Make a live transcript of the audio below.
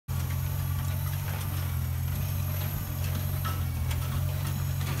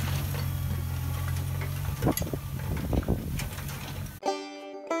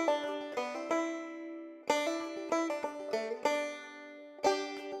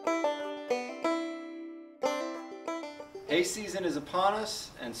Hay season is upon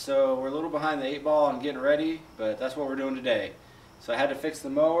us, and so we're a little behind the 8 ball on getting ready, but that's what we're doing today. So I had to fix the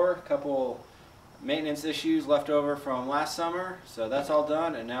mower, a couple maintenance issues left over from last summer, so that's all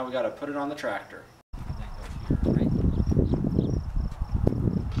done, and now we got to put it on the tractor.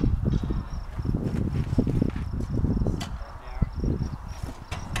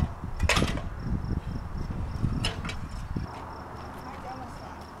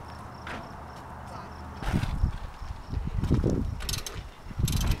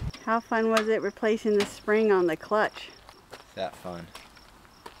 How fun was it replacing the spring on the clutch? That fun.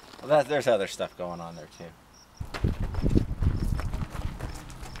 Well, there's other stuff going on there too.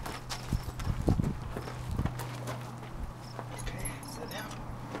 Okay, sit down.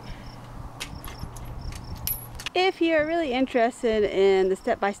 If you're really interested in the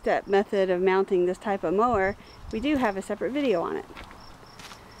step-by-step method of mounting this type of mower, we do have a separate video on it.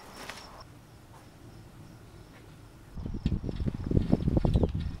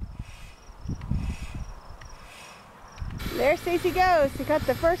 There Stacy goes to cut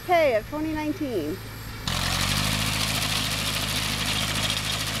the first hay of 2019.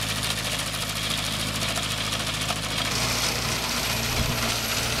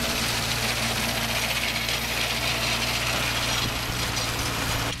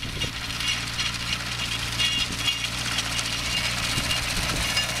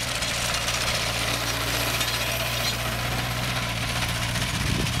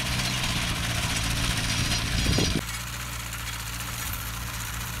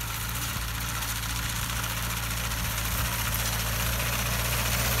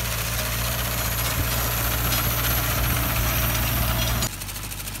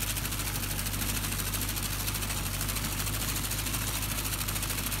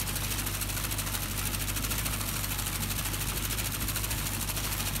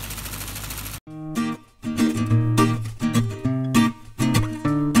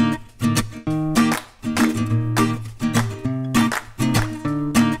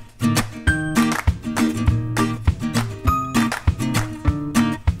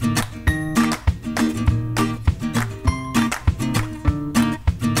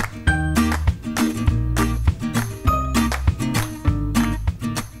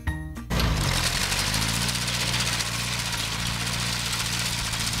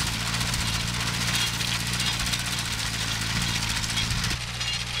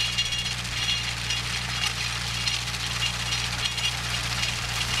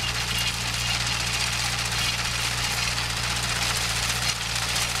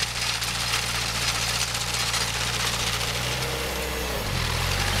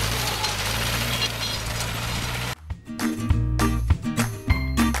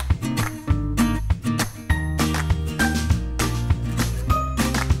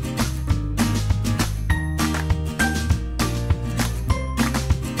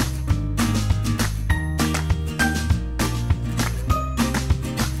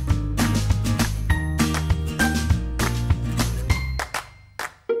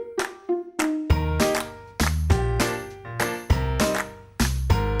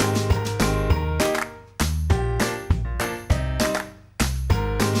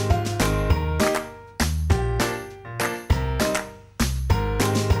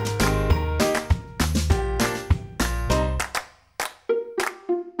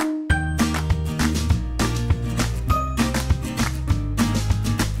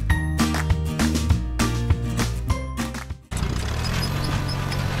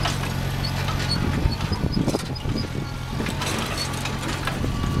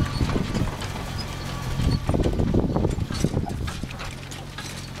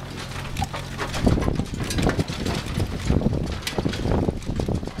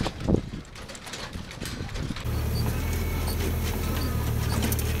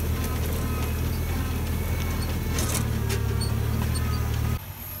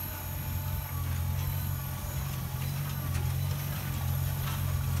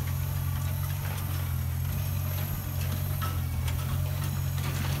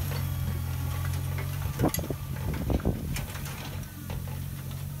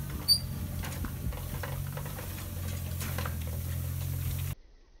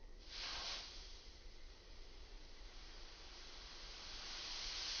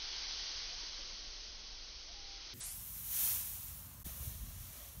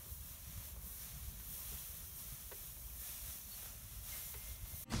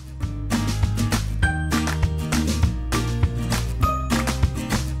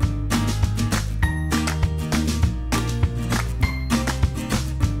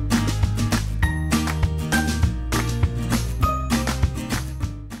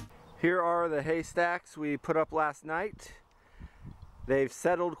 Here are the hay stacks we put up last night. They've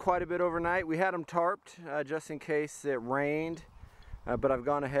settled quite a bit overnight. We had them tarped just in case it rained, but I've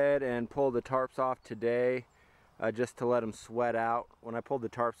gone ahead and pulled the tarps off today just to let them sweat out. When I pulled the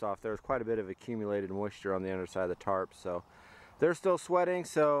tarps off, there was quite a bit of accumulated moisture on the underside of the tarp, so they're still sweating.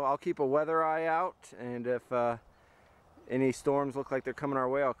 So I'll keep a weather eye out, and if any storms look like they're coming our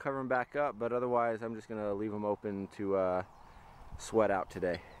way, I'll cover them back up, but otherwise I'm just going to leave them open to sweat out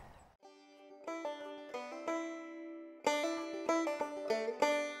today.